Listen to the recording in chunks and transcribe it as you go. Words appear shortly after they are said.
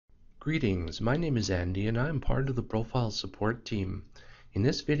Greetings, my name is Andy and I am part of the Profile support team. In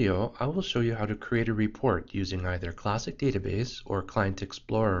this video, I will show you how to create a report using either Classic Database or Client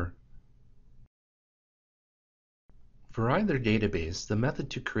Explorer. For either database, the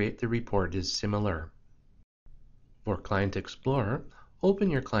method to create the report is similar. For Client Explorer, open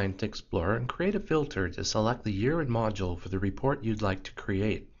your Client Explorer and create a filter to select the year and module for the report you'd like to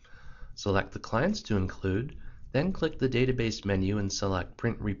create. Select the clients to include, then click the database menu and select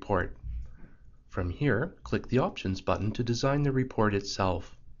Print Report. From here, click the Options button to design the report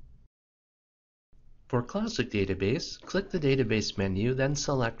itself. For Classic Database, click the Database menu, then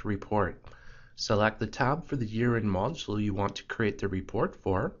select Report. Select the tab for the year and module you want to create the report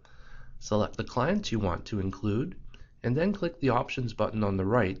for. Select the clients you want to include, and then click the Options button on the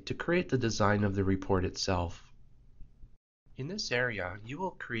right to create the design of the report itself. In this area, you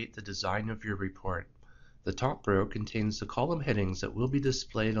will create the design of your report. The top row contains the column headings that will be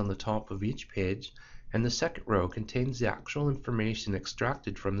displayed on the top of each page, and the second row contains the actual information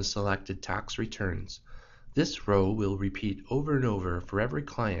extracted from the selected tax returns. This row will repeat over and over for every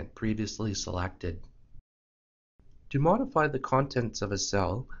client previously selected. To modify the contents of a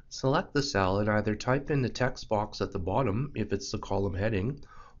cell, select the cell and either type in the text box at the bottom if it's the column heading,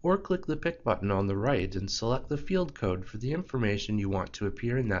 or click the Pick button on the right and select the field code for the information you want to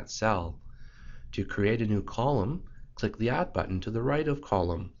appear in that cell. To create a new column, click the Add button to the right of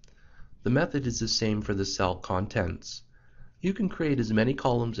column. The method is the same for the cell contents. You can create as many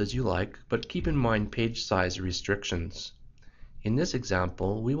columns as you like, but keep in mind page size restrictions. In this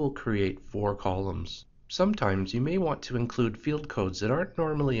example, we will create 4 columns. Sometimes you may want to include field codes that aren't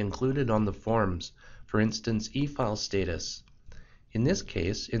normally included on the forms, for instance, e-file status. In this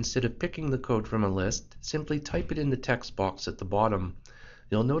case, instead of picking the code from a list, simply type it in the text box at the bottom.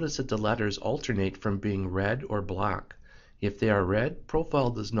 You'll notice that the letters alternate from being red or black. If they are red, Profile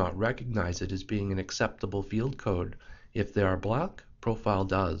does not recognize it as being an acceptable field code. If they are black, Profile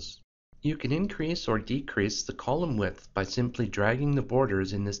does. You can increase or decrease the column width by simply dragging the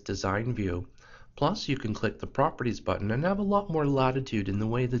borders in this design view. Plus, you can click the Properties button and have a lot more latitude in the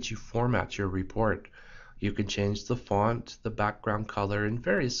way that you format your report. You can change the font, the background color, and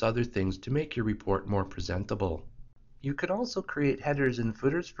various other things to make your report more presentable. You could also create headers and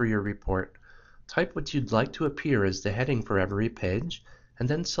footers for your report. Type what you'd like to appear as the heading for every page, and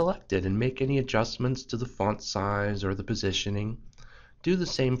then select it and make any adjustments to the font size or the positioning. Do the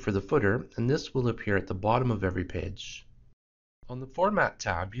same for the footer, and this will appear at the bottom of every page. On the Format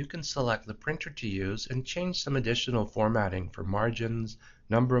tab, you can select the printer to use and change some additional formatting for margins,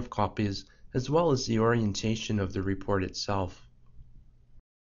 number of copies, as well as the orientation of the report itself.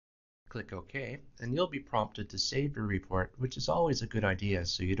 Click OK, and you'll be prompted to save your report, which is always a good idea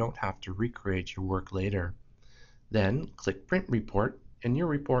so you don't have to recreate your work later. Then click Print Report, and your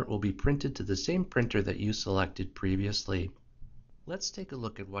report will be printed to the same printer that you selected previously. Let's take a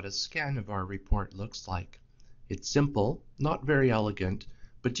look at what a scan of our report looks like. It's simple, not very elegant,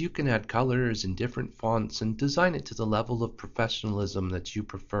 but you can add colors and different fonts and design it to the level of professionalism that you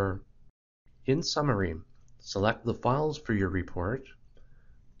prefer. In summary, select the files for your report,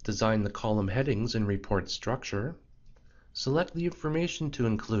 design the column headings and report structure, select the information to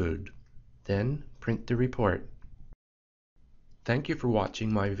include, then print the report. Thank you for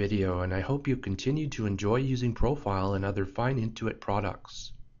watching my video, and I hope you continue to enjoy using Profile and other fine Intuit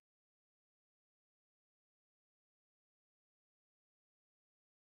products.